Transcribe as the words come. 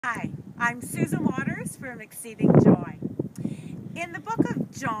Hi, I'm Susan Waters from Exceeding Joy. In the book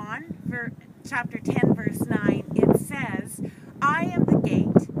of John, chapter 10, verse 9, it says, I am the gate.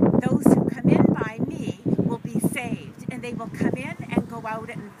 Those who come in by me will be saved, and they will come in and go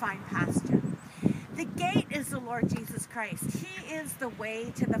out and find pasture. The gate is the Lord Jesus Christ. He is the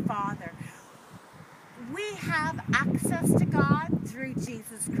way to the Father. We have access to God through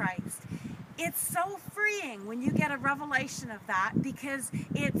Jesus Christ. It's so freeing when you get a revelation of that, because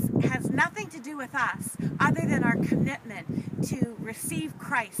it has nothing to do with us other than our commitment to receive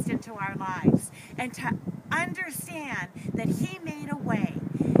Christ into our lives and to understand that He made a way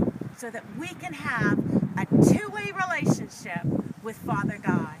so that we can have a two-way relationship with Father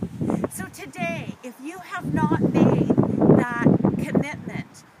God. So today, if you have not made that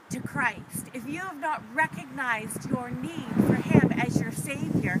commitment to Christ, if you have not recognized your need for Him as your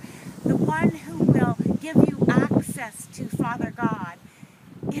Savior, the one who will give you access to Father God,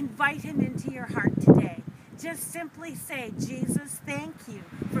 invite Him into your heart today. Just simply say, Jesus, thank you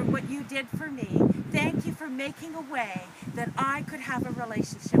for what you did for me. Thank you for making a way that I could have a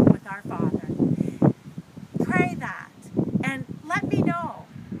relationship with our Father. Pray that and let me know.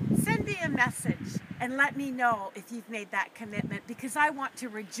 Send me a message and let me know if you've made that commitment, because I want to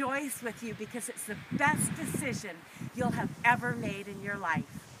rejoice with you, because it's the best decision you'll have ever made in your life.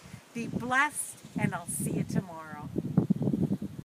 Be blessed, and I'll see you tomorrow.